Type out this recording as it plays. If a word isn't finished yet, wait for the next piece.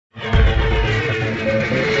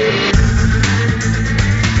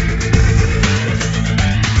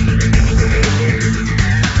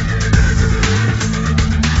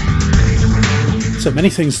So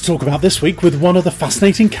many things to talk about this week with one of the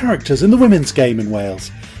fascinating characters in the women's game in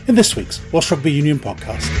Wales, in this week's Welsh Rugby Union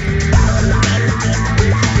podcast.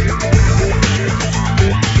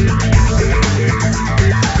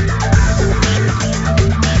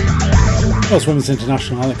 Welsh Women's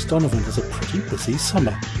International Alex Donovan has a pretty busy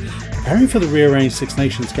summer. Preparing for the rearranged Six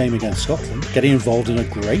Nations game against Scotland, getting involved in a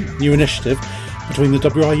great new initiative between the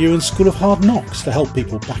WRU and School of Hard Knocks to help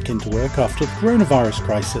people back into work after the coronavirus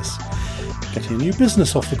crisis, getting a new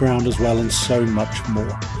business off the ground as well, and so much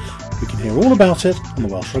more. We can hear all about it on the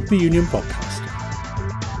Welsh Rugby Union podcast.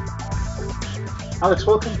 Alex,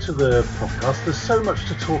 welcome to the podcast. There's so much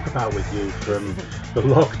to talk about with you, from the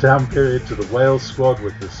lockdown period to the Wales squad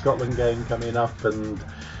with the Scotland game coming up and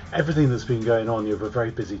everything that's been going on. You have a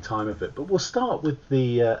very busy time of it. But we'll start with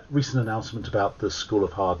the recent announcement about the School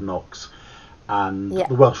of Hard Knocks and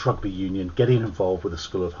the Welsh Rugby Union getting involved with the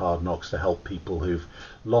School of Hard Knocks to help people who've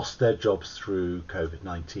lost their jobs through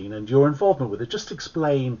COVID-19, and your involvement with it. Just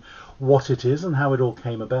explain what it is and how it all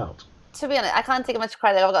came about. To be honest, I can't take much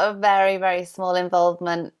credit. I've got a very, very small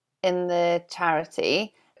involvement in the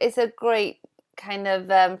charity. It's a great kind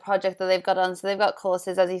of project that they've got on. So they've got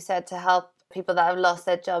courses, as you said, to help people that have lost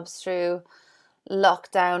their jobs through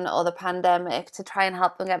lockdown or the pandemic, to try and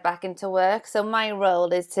help them get back into work. So my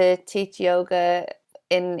role is to teach yoga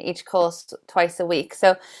in each course twice a week.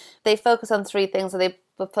 So they focus on three things. So they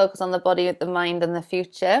focus on the body, the mind and the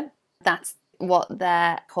future. That's what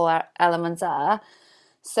their core elements are.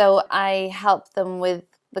 So I help them with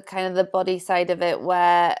the kind of the body side of it,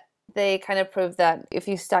 where they kind of prove that if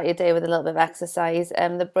you start your day with a little bit of exercise,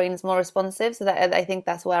 the brain's more responsive. So that, I think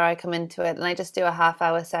that's where I come into it. And I just do a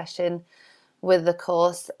half-hour session with the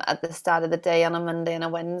course at the start of the day on a Monday and a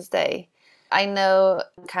Wednesday. I know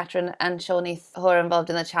Catherine and Shawnee, who are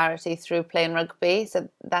involved in the charity through playing rugby, so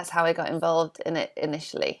that's how I got involved in it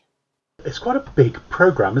initially. It's quite a big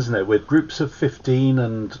programme, isn't it, with groups of 15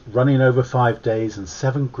 and running over 5 days and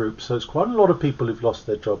 7 groups, so it's quite a lot of people who've lost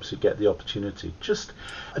their jobs who get the opportunity. Just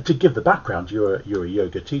to give the background, you're a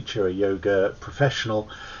yoga teacher, a yoga professional.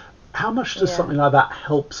 How much does something like that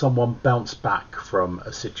help someone bounce back from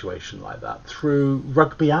a situation like that through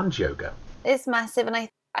rugby and yoga? It's massive, and I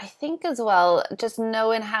think as well, just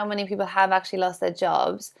knowing how many people have actually lost their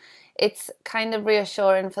jobs, it's kind of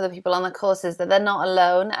reassuring for the people on the courses that they're not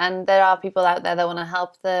alone, and there are people out there that want to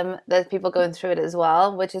help them. There's people going through it as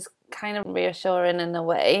well, which is kind of reassuring in a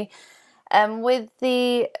way. With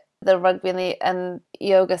the rugby and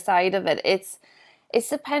yoga side of it, it's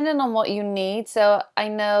dependent on what you need. So I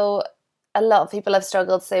know a lot of people have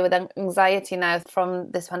struggled, say, with anxiety now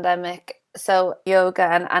from this pandemic. So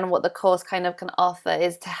yoga and what the course kind of can offer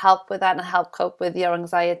is to help with that and help cope with your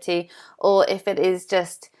anxiety. Or if it is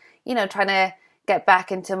just, trying to get back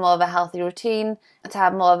into more of a healthy routine, to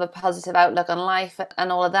have more of a positive outlook on life and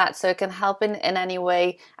all of that. So it can help in any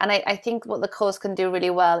way. And I think what the course can do really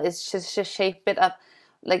well is just shape it up,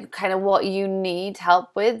 like kind of what you need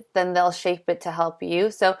help with, then they'll shape it to help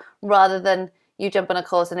you. So rather than you jump on a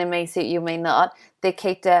course and it may suit you, may not, they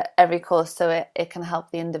cater every course so it can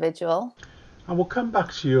help the individual. And we'll come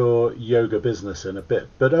back to your yoga business in a bit,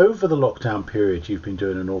 but over the lockdown period you've been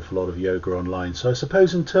doing an awful lot of yoga online. So I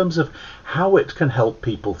suppose in terms of how it can help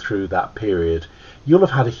people through that period, you'll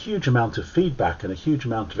have had a huge amount of feedback and a huge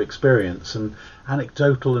amount of experience and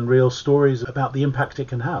anecdotal and real stories about the impact it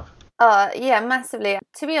can have. Yeah, massively.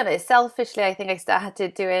 To be honest, selfishly, I think I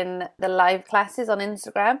started doing the live classes on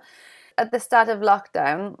Instagram. At the start of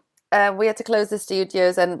lockdown, we had to close the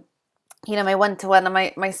studios, and my one-to-one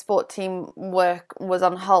and my sport team work was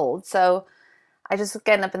on hold. So I just was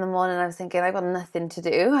getting up in the morning and I was thinking, I've got nothing to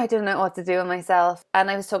do. I didn't know what to do with myself. And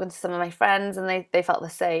I was talking to some of my friends and they felt the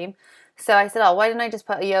same. So I said, why don't I just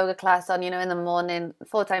put a yoga class on, in the morning,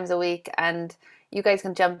 4 times a week, and you guys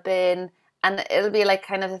can jump in. And it'll be like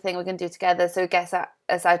kind of the thing we can do together, so it gets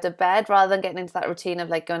us out of bed rather than getting into that routine of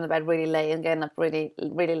like going to bed really late and getting up really,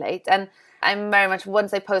 really late. And I'm very much,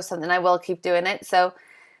 once I post something, I will keep doing it. So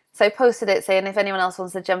I posted it saying if anyone else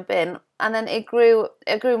wants to jump in, and then it grew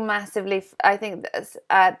massively. I think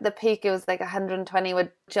at the peak it was like 120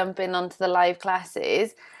 would jump in onto the live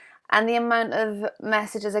classes. And the amount of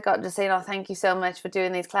messages I got just saying, thank you so much for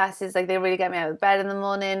doing these classes. Like, they really get me out of bed in the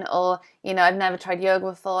morning. Or, I've never tried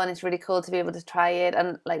yoga before and it's really cool to be able to try it.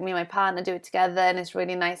 And like me and my partner do it together and it's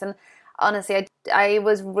really nice. And honestly, I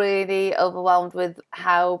was really overwhelmed with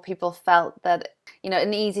how people felt that,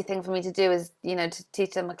 an easy thing for me to do is, to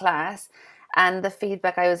teach them a class. And the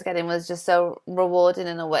feedback I was getting was just so rewarding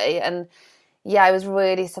in a way. And yeah, I was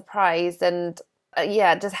really surprised. And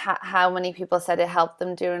just how many people said it helped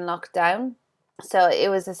them during lockdown. So it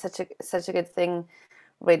was such a good thing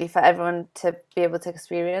really for everyone to be able to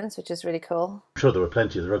experience, which is really cool. I'm sure there were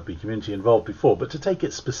plenty of the rugby community involved before, but to take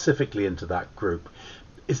it specifically into that group,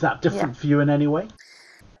 is that different for you in any way?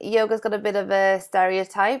 Yoga's got a bit of a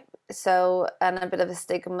stereotype, so, and a bit of a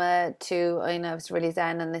stigma to, it's really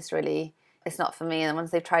zen and it's not for me. And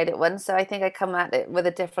once they've tried it once, so I think I come at it with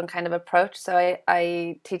a different kind of approach. So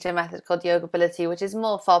I teach a method called Yogability, which is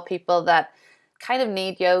more for people that kind of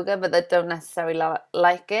need yoga but that don't necessarily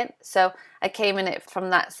like it. So I came in it from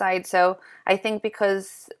that side. So I think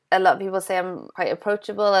because a lot of people say I'm quite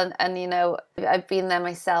approachable, and I've been there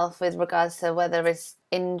myself with regards to whether it's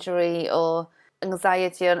injury or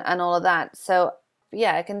anxiety and all of that. So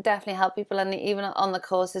yeah, I can definitely help people, and even on the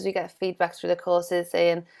courses we get feedback through the courses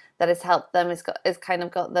saying that it's helped them. It's kind of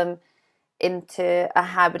got them into a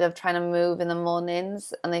habit of trying to move in the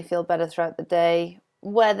mornings, and they feel better throughout the day.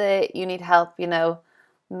 Whether you need help,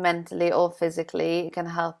 mentally or physically, it can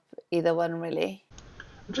help either one really.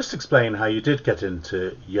 Just explain how you did get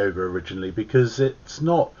into yoga originally, because it's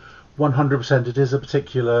not 100%, it is a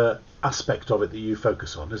particular aspect of it that you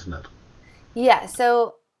focus on, isn't it? Yeah,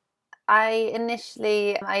 so I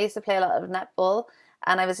used to play a lot of netball,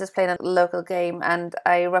 and I was just playing a local game and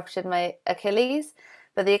I ruptured my Achilles,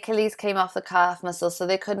 but the Achilles came off the calf muscle, so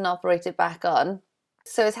they couldn't operate it back on.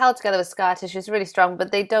 So it's held together with scar tissue. It's really strong,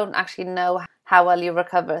 but they don't actually know how well you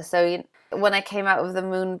recover. So when I came out of the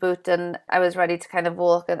moon boot and I was ready to kind of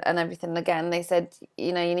walk and everything again, they said,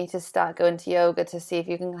 you need to start going to yoga to see if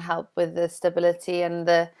you can help with the stability and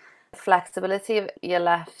the flexibility of your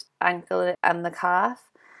left ankle and the calf.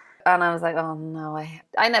 And I was like, oh no,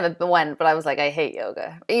 I never went, but I was like, I hate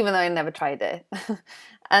yoga, even though I never tried it.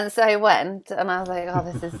 And so I went and I was like, oh,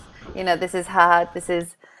 this is hard.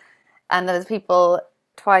 And there was people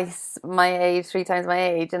twice my age, 3 times my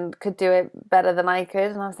age, and could do it better than I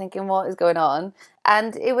could. And I was thinking, what is going on?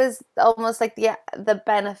 And it was almost like the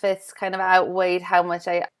benefits kind of outweighed how much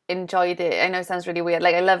I enjoyed it. I know it sounds really weird.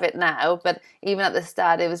 Like, I love it now, but even at the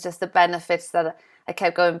start, it was just the benefits that I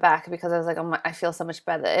kept going back because I was like, oh I feel so much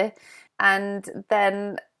better. And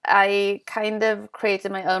then I kind of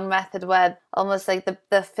created my own method where almost like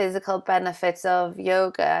the physical benefits of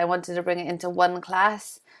yoga, I wanted to bring it into one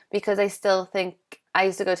class, because I still think I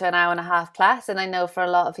used to go to an hour and a half class, and I know for a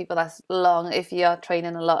lot of people that's long if you're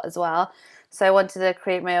training a lot as well. So I wanted to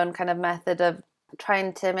create my own kind of method of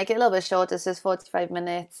trying to make it a little bit shorter, so it's 45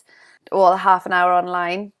 minutes or half an hour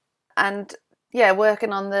online. And yeah,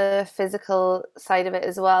 working on the physical side of it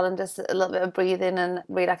as well, and just a little bit of breathing and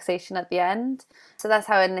relaxation at the end. So that's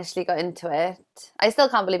how I initially got into it. I still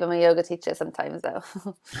can't believe I'm a yoga teacher sometimes though.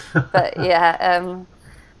 But yeah,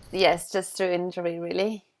 it's just through injury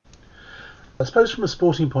really. I suppose from a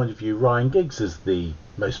sporting point of view, Ryan Giggs is the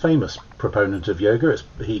most famous proponent of yoga.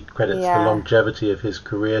 He credits the longevity of his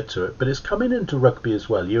career to it, but it's coming into rugby as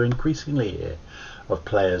well. You increasingly hear of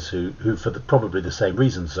players who for probably the same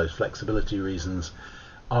reasons, those flexibility reasons,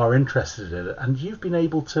 are interested in it. And you've been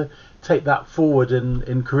able to take that forward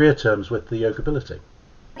in career terms with the Yogability.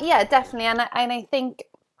 Yeah, definitely. And I think,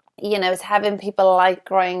 it's having people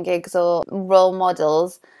like Ryan Giggs or role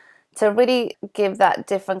models to really give that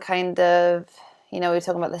different kind of, we were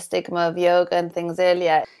talking about the stigma of yoga and things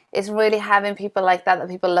earlier. It's really having people like that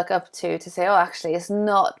people look up to say, oh, actually, it's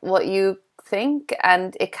not what you think,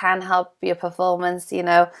 and it can help your performance.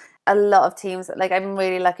 A lot of teams, like I'm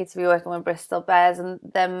really lucky to be working with Bristol Bears, and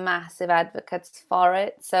they're massive advocates for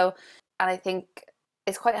it. So, and I think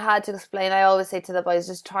it's quite hard to explain. I always say to the boys,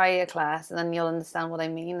 just try a class and then you'll understand what I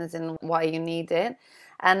mean, as in why you need it.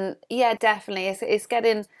 And yeah, definitely, it's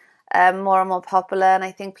getting more and more popular, and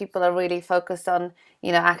I think people are really focused on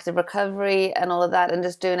active recovery and all of that, and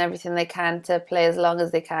just doing everything they can to play as long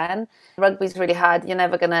as they can. Rugby's really hard. You're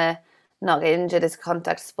never gonna not get injured. It's a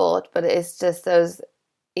contact sport, but it's just those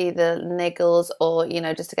either niggles or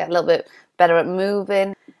just to get a little bit better at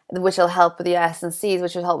moving, which will help with your S&Cs,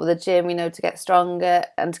 which will help with the gym, to get stronger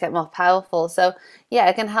and to get more powerful. So yeah,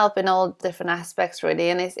 it can help in all different aspects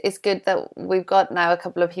really, and it's good that we've got now a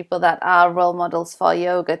couple of people that are role models for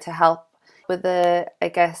yoga to help with the, I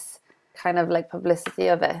guess, kind of like publicity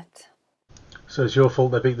of it. So it's your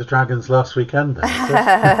fault they beat the Dragons last weekend then?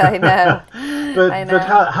 I know. But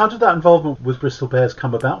how did that involvement with Bristol Bears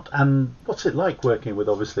come about, and what's it like working with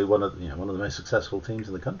obviously one of the most successful teams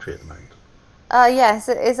in the country at the moment? Yes,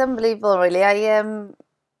 it's unbelievable, really.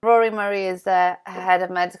 Rory Murray is the head of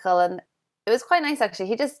medical, and it was quite nice actually.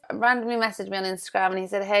 He just randomly messaged me on Instagram, and he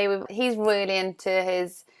said, "Hey, he's really into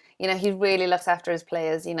his, he really looks after his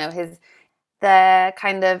players. The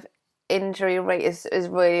kind of injury rate is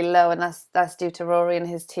really low, and that's due to Rory and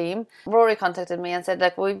his team." Rory contacted me and said,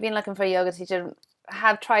 "Look, we've been looking for a yoga teacher.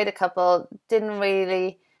 have tried a couple, didn't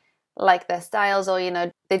really like their styles, or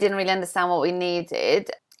they didn't really understand what we needed.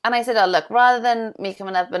 And I said, oh look, rather than me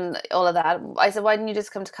coming up and all of that, I said, why don't you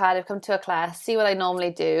just come to Cardiff, come to a class, see what I normally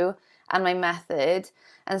do and my method,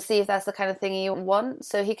 and see if that's the kind of thing you want.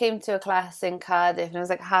 So he came to a class in Cardiff, and it was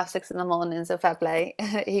like 6:30 in the morning, so fair play.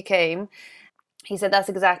 He came. He said, that's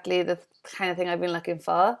exactly the kind of thing I've been looking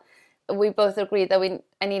for. We both agreed that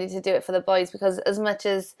I needed to do it for the boys, because as much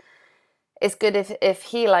as it's good if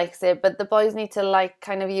he likes it, but the boys need to like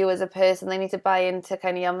kind of you as a person. They need to buy into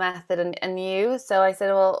kind of your method and you. So I said,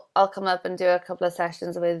 well, I'll come up and do a couple of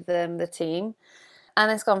sessions with the team.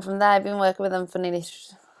 And it's gone from there. I've been working with them for nearly,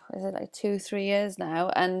 is it like 2-3 years now?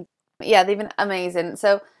 And yeah, they've been amazing.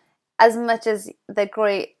 So as much as they're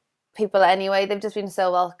great people anyway, they've just been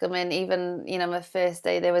so welcoming. Even, my first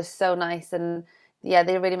day, they were so nice. And yeah,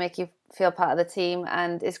 they really make you feel part of the team.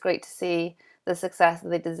 And it's great to see the success that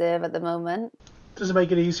they deserve at the moment. Does it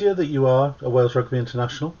make it easier that you are a Wales Rugby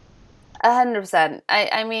international? 100%.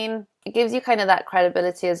 I mean, it gives you kind of that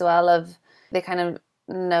credibility as well, of they kind of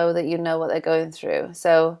know that you know what they're going through.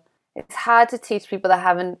 So it's hard to teach people that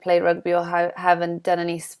haven't played rugby or haven't done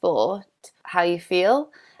any sport how you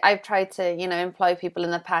feel. I've tried to, employ people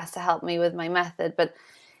in the past to help me with my method, but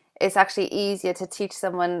it's actually easier to teach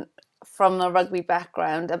someone from a rugby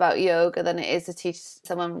background about yoga than it is to teach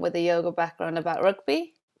someone with a yoga background about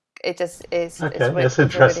rugby. It just is. Okay, that's an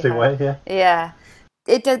interesting way, yeah. Yeah.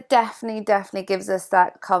 It definitely gives us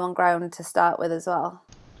that common ground to start with as well.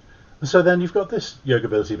 So then you've got this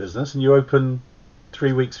Yogability business, and you open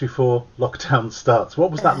 3 weeks before lockdown starts. What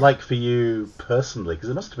was that like for you personally? Because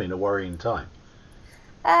it must have been a worrying time.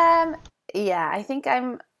 Yeah, I think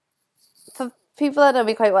for people that know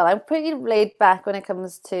me quite well, I'm pretty laid back when it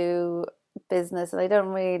comes to business, and I don't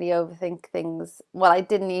really overthink things. Well, I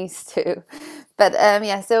didn't used to. But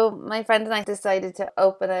yeah, so my friend and I decided to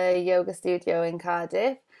open a yoga studio in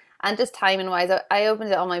Cardiff. And just timing wise, I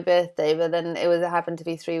opened it on my birthday, but then it happened to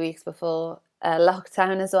be 3 weeks before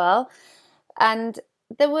lockdown as well. And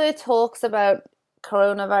there were talks about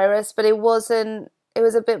coronavirus, but it wasn't. It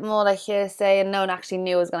was a bit more like hearsay, and no one actually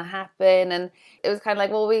knew what was going to happen. And it was kind of like,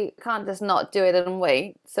 well, we can't just not do it and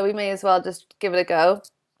wait, so we may as well just give it a go.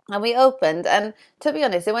 And we opened, and to be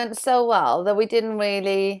honest, it went so well that we didn't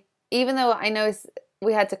really, even though I know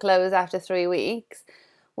we had to close after 3 weeks,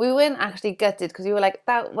 we weren't actually gutted, because we were like,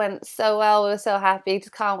 that went so well, we were so happy,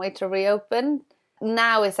 just can't wait to reopen.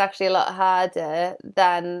 Now it's actually a lot harder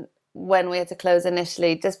than when we had to close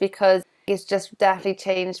initially, just because it's just definitely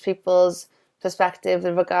changed people's perspective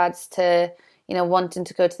in regards to, wanting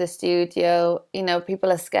to go to the studio.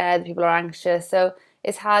 People are scared, people are anxious, so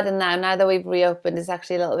it's harder now. Now that we've reopened, it's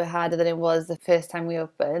actually a little bit harder than it was the first time we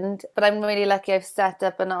opened. But I'm really lucky I've set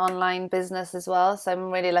up an online business as well. So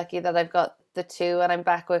I'm really lucky that I've got the two, and I'm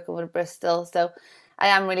back working with Bristol. So I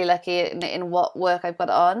am really lucky in what work I've got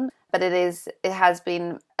on. But it has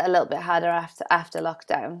been a little bit harder after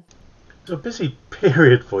lockdown. It's a busy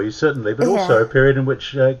period for you, certainly, but also a period in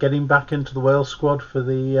which getting back into the Wales squad for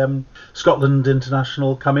the Scotland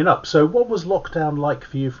International coming up. So what was lockdown like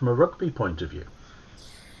for you from a rugby point of view?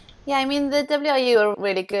 Yeah, I mean, the WRU are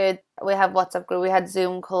really good. We have WhatsApp group, we had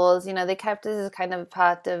Zoom calls. They kept us as kind of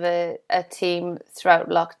part of a team throughout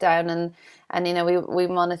lockdown, and we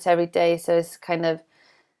monitor every day, so it's kind of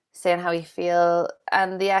saying how you feel.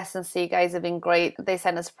 And the S&C guys have been great. They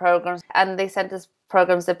sent us programs, and they sent us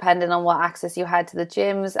programs depending on what access you had to the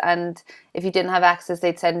gyms, and if you didn't have access,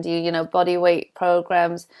 they'd send you, body weight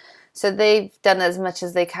programs. So they've done as much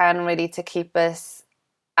as they can really to keep us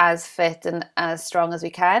as fit and as strong as we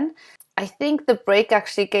can. I think the break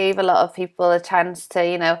actually gave a lot of people a chance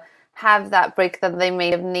to, have that break that they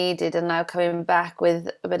may have needed, and now coming back with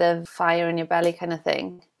a bit of fire in your belly kind of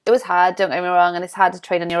thing. It was hard, don't get me wrong, and it's hard to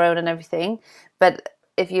train on your own and everything. But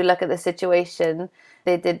if you look at the situation,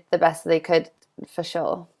 they did the best that they could, for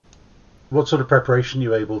sure. What sort of preparation are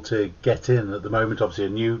you able to get in at the moment? Obviously a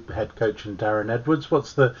new head coach in Darren Edwards.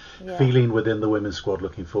 What's the feeling within the women's squad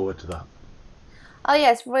looking forward to that? Oh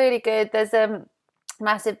yeah, it's really good. There's a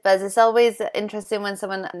massive buzz. It's always interesting when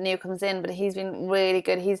someone new comes in, but he's been really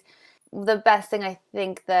good. He's the best thing I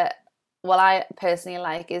think that, well, I personally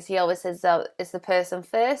like, is he always says that it's the person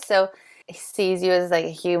first. So he sees you as like a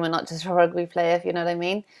human, not just a rugby player, if you know what I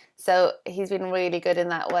mean. So he's been really good in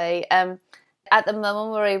that way. At the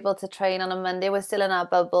moment, we're able to train on a Monday. We're still in our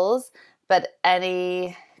bubbles, but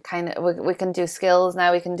any kind of, we can do skills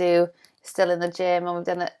now. We can do still in the gym, and we've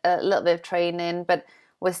done a little bit of training, but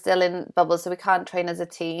we're still in bubbles, so we can't train as a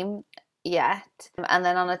team yet. And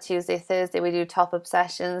then on a Tuesday, Thursday, we do top-up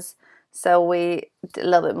sessions. So we do a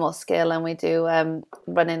little bit more skill, and we do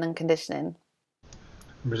running and conditioning.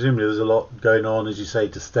 Presumably there's a lot going on, as you say,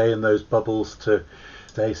 to stay in those bubbles, to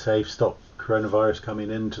stay safe, stop coronavirus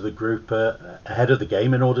coming into the group ahead of the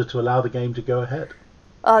game in order to allow the game to go ahead.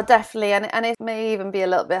 Oh, definitely. And it may even be a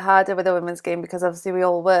little bit harder with the women's game because obviously we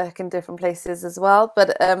all work in different places as well.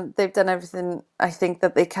 But they've done everything I think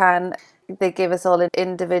that they can. They give us all an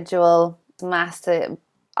individual masks,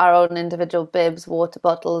 our own individual bibs, water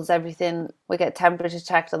bottles, everything. We get temperature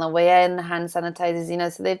checked on the way in, hand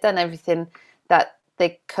sanitizers, so they've done everything that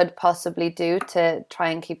they could possibly do to try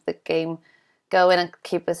and keep the game going and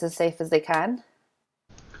keep us as safe as they can.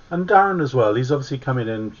 And Darren as well, he's obviously coming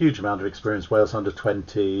in, huge amount of experience, Wales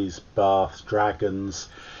under-20s, Bath, Dragons.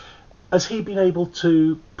 Has he been able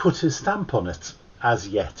to put his stamp on it as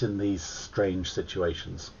yet in these strange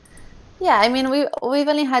situations? Yeah, I mean we've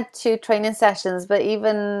only had 2 training sessions, but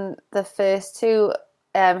even the first two,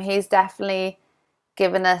 he's definitely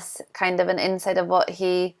given us kind of an insight of what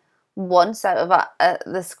he wants out of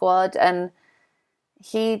the squad, and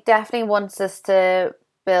he definitely wants us to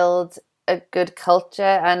build a good culture.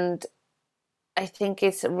 And I think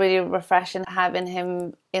it's really refreshing having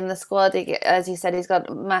him in the squad. As you said, he's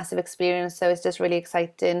got massive experience, so it's just really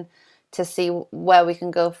exciting to see where we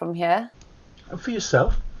can go from here. And for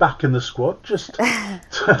yourself, back in the squad, just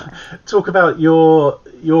talk about your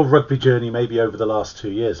rugby journey maybe over the last 2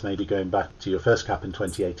 years, maybe going back to your first cap in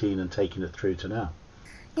 2018 and taking it through to now.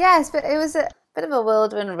 Yes, but it was a bit of a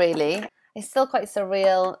whirlwind, really. It's still quite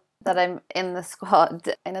surreal that I'm in the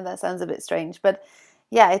squad. I know that sounds a bit strange, but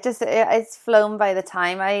yeah, it's flown by the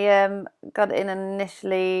time. I got in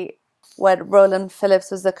initially when Roland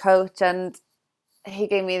Phillips was the coach, and he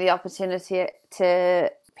gave me the opportunity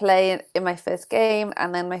to play in my first game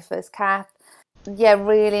and then my first cap. Yeah,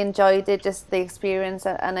 really enjoyed it, just the experience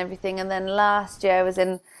and everything. And then last year I was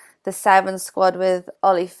in the 7 squad with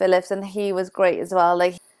Ollie Phillips, and he was great as well.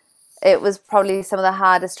 Like, it was probably some of the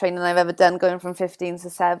hardest training I've ever done, going from 15 to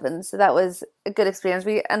 7. So that was a good experience.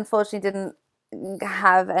 We unfortunately didn't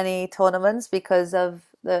have any tournaments because of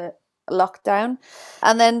the lockdown.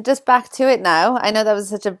 And then just back to it now. I know that was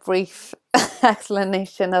such a brief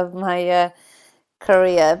explanation of my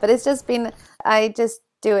career, but it's just been, I just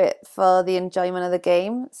do it for the enjoyment of the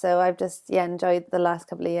game. So I've just, enjoyed the last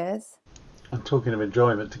couple of years. And talking of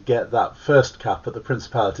enjoyment, to get that first cap at the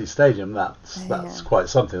Principality Stadium, that's quite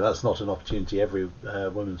something. That's not an opportunity every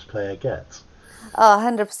women's player gets. Oh,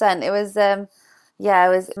 100%. It was, it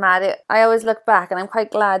was mad. I always look back and I'm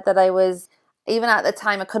quite glad that I was, even at the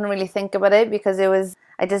time, I couldn't really think about it because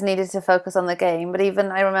I just needed to focus on the game. But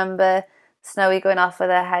even I remember Snowy going off with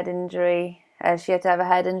a head injury. She had to have a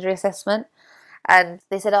head injury assessment. And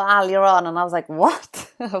they said, "Oh, Al, you're on." And I was like,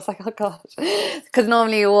 "What?" I was like, "Oh, gosh." Because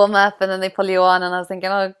normally you warm up and then they pull you on. And I was thinking,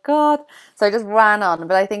 "Oh, God." So I just ran on.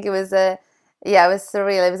 But I think it was, it was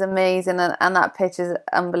surreal. It was amazing. And that pitch is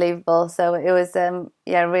unbelievable. So it was,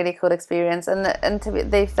 really cool experience. And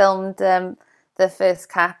they filmed the first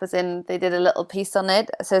cap, as in they did a little piece on it.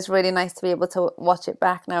 So it's really nice to be able to watch it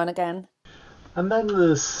back now and again. And then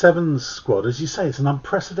the 7 squad, as you say, it's an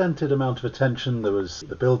unprecedented amount of attention. There was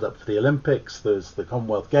the build-up for the Olympics, there's the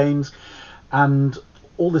Commonwealth Games, and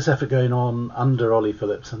all this effort going on under Ollie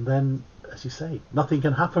Phillips. And then, as you say, nothing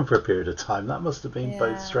can happen for a period of time. That must have been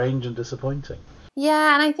both strange and disappointing.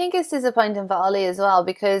 Yeah, and I think it's disappointing for Ollie as well,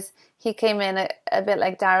 because he came in a bit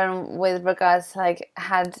like Darren with regards to,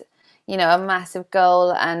 had, a massive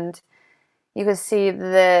goal, and you could see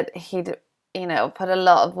that he'd put a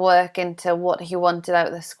lot of work into what he wanted out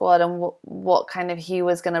of the squad and what kind of he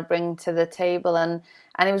was going to bring to the table, and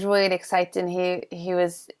it was really exciting. He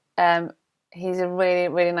was he's a really,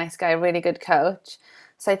 really nice guy, really good coach.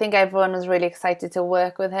 So I think everyone was really excited to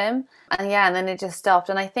work with him, and then it just stopped.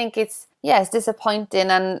 And I think it's disappointing,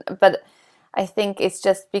 but I think it's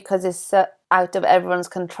just because it's out of everyone's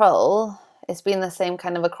control. It's been the same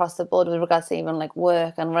kind of across the board with regards to even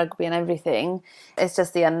work and rugby and everything. It's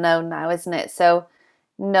just the unknown now, isn't it? So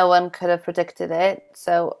no one could have predicted it.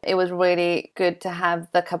 So it was really good to have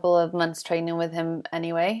the couple of months training with him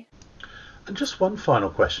anyway. And just one final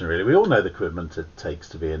question, really. We all know the commitment it takes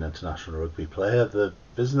to be an international rugby player. The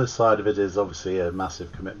business side of it is obviously a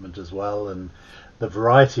massive commitment as well, and the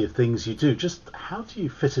variety of things you do. Just how do you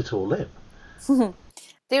fit it all in?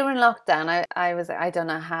 During lockdown, I don't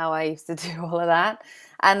know how I used to do all of that.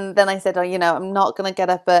 And then I said, I'm not going to get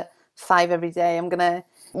up at 5 every day. I'm going to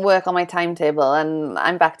work on my timetable, and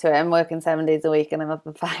I'm back to it. I'm working 7 days a week and I'm up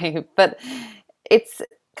at 5. But it's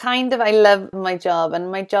kind of, I love my job, and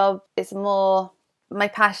my job is more, my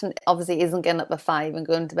passion obviously isn't getting up at 5 and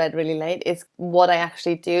going to bed really late. It's what I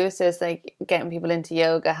actually do. So it's like getting people into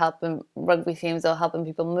yoga, helping rugby teams, or helping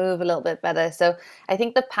people move a little bit better. So I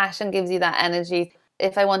think the passion gives you that energy.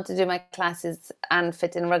 if I want to do my classes and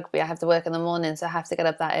fit in rugby, I have to work in the morning, so I have to get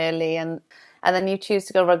up that early. And then you choose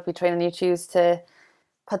to go rugby train and you choose to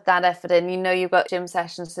put that effort in. You know you've got gym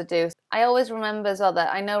sessions to do. I always remember as well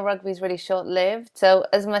that I know rugby's really short-lived. So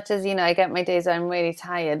as much as, I get my days where I'm really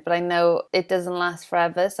tired, but I know it doesn't last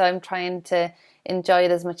forever. So I'm trying to enjoy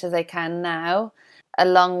it as much as I can now,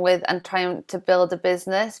 along with and trying to build a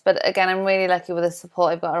business. But again, I'm really lucky with the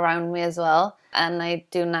support I've got around me as well. And I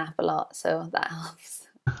do nap a lot, so that helps.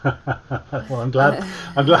 Well, I'm glad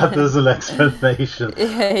there's an explanation.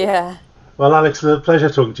 Yeah. Well, Alex, a pleasure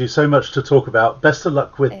talking to you. So much to talk about. Best of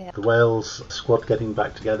luck with the Wales squad getting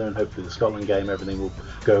back together, and hopefully the Scotland game, everything will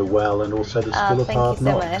go well, and also the School of Hard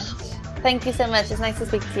Knocks. Thank you so much. It's nice to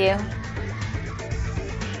speak to you.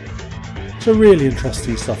 So really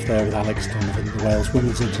interesting stuff there with Alex Donovan, the Wales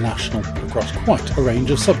Women's International, across quite a range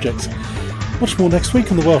of subjects. Much more next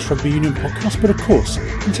week on the Welsh Rugby Union podcast, but of course,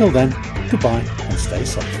 until then, goodbye and stay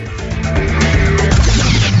safe.